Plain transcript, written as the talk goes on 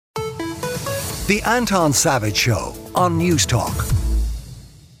The Anton Savage Show on News Talk.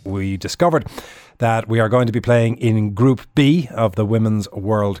 We discovered that we are going to be playing in Group B of the Women's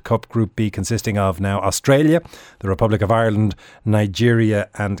World Cup. Group B consisting of now Australia, the Republic of Ireland, Nigeria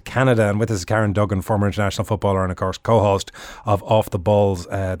and Canada. And with us is Karen Duggan, former international footballer and of course co-host of Off the Balls,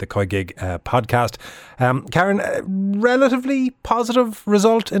 the Coygig podcast. Karen, relatively positive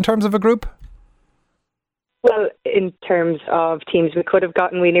result in terms of a group? Well, in terms of teams we could have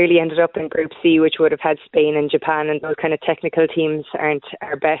gotten, we nearly ended up in Group C, which would have had Spain and Japan, and those kind of technical teams aren't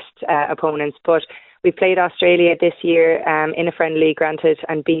our best opponents. But we played Australia this year in a friendly, granted,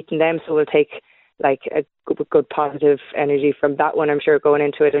 and beaten them, so we'll take like a good positive energy from that one, I'm sure, going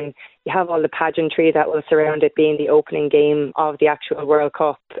into it. And you have all the pageantry that will surround it being the opening game of the actual World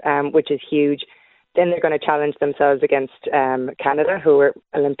Cup, which is huge. Then they're going to challenge themselves against Canada, who are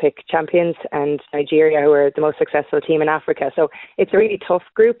Olympic champions, and Nigeria, who are the most successful team in Africa. So it's a really tough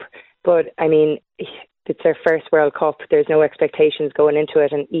group, but I mean, it's their first World Cup. There's no expectations going into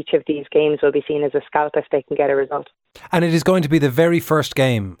it, and each of these games will be seen as a scalp if they can get a result. And it is going to be the very first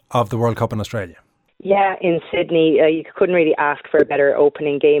game of the World Cup in Australia. Yeah, in Sydney, you couldn't really ask for a better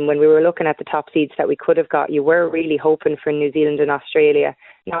opening game. When we were looking at the top seeds that we could have got, you were really hoping for New Zealand and Australia,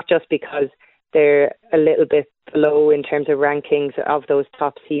 not just because they're a little bit below in terms of rankings of those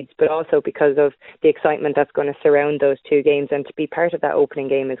top seeds, but also because of the excitement that's going to surround those two games. And to be part of that opening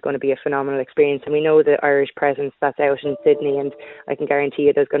game is going to be a phenomenal experience. And we know the Irish presence that's out in Sydney, and I can guarantee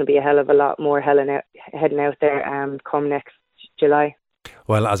you there's going to be a hell of a lot more heading out there come next July.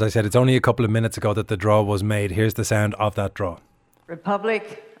 Well, as I said, it's only a couple of minutes ago that the draw was made. Here's the sound of that draw.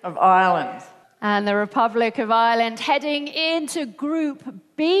 Republic of Ireland. And the Republic of Ireland heading into Group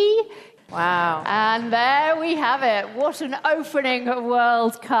B. Wow. And there we have it. What an opening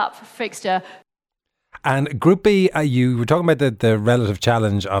World Cup fixture. And Group B, you were talking about the relative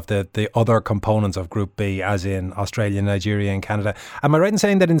challenge of the other components of Group B, as in Australia, Nigeria and Canada. Am I right in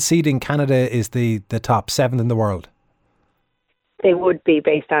saying that in seeding, Canada is the top 7th in the world? They would be,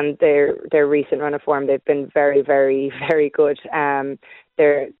 based on their recent run of form. They've been very, very, very good.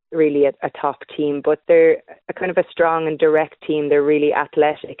 They're really a top team, but they're a kind of a strong and direct team. They're really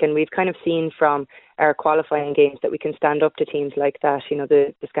athletic, and we've kind of seen from our qualifying games that we can stand up to teams like that. You know,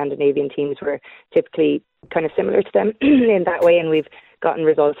 the Scandinavian teams were typically kind of similar to them in that way, and we've gotten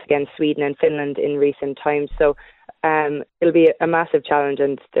results against Sweden and Finland in recent times. So it'll be a massive challenge,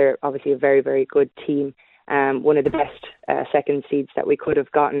 and they're obviously a very, very good team. One of the best second seeds that we could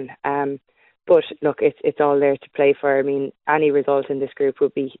have gotten. But look, it's all there to play for. I mean, any result in this group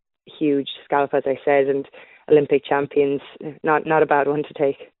would be huge scalp, as I said, and Olympic champions, not a bad one to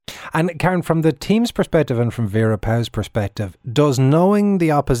take. And Karen, from the team's perspective and from Vera Pauw's perspective, does knowing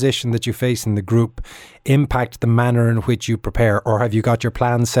the opposition that you face in the group impact the manner in which you prepare, or have you got your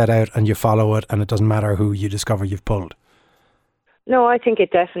plan set out and you follow it and it doesn't matter who you discover you've pulled? No, I think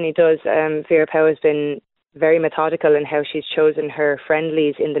it definitely does. Vera Pauw has been very methodical in how she's chosen her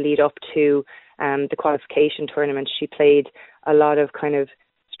friendlies in the lead up to the qualification tournament. She played a lot of kind of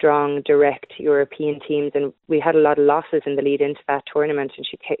strong, direct European teams, and we had a lot of losses in the lead into that tournament, and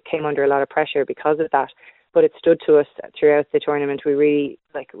she came under a lot of pressure because of that. But it stood to us throughout the tournament. We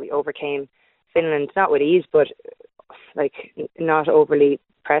overcame Finland, not with ease, but not overly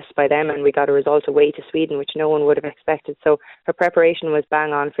pressed by them, and we got a result away to Sweden, which no one would have expected. So her preparation was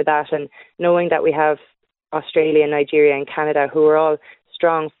bang on for that, and knowing that we have Australia, Nigeria and Canada, who are all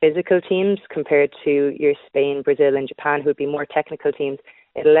strong physical teams compared to your Spain, Brazil and Japan, who would be more technical teams,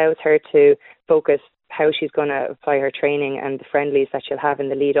 it allows her to focus how she's going to apply her training and the friendlies that she'll have in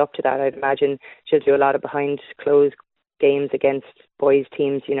the lead up to that. I'd imagine she'll do a lot of behind closed games against boys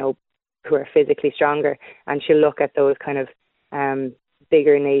teams, you know, who are physically stronger, and she'll look at those kind of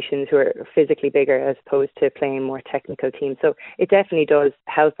bigger nations who are physically bigger as opposed to playing more technical teams. So it definitely does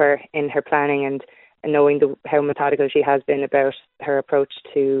help her in her planning, and knowing how methodical she has been about her approach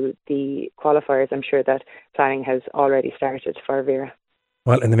to the qualifiers. I'm sure that planning has already started for Vera.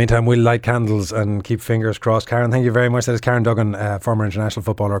 Well, in the meantime, we'll light candles and keep fingers crossed. Karen, thank you very much. That is Karen Duggan, former international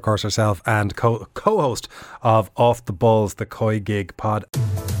footballer, of course, herself, and co-host of Off the Balls, the Coygig pod.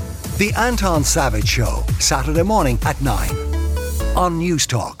 The Anton Savage Show, Saturday morning at 9 on News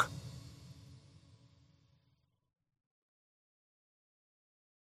Talk.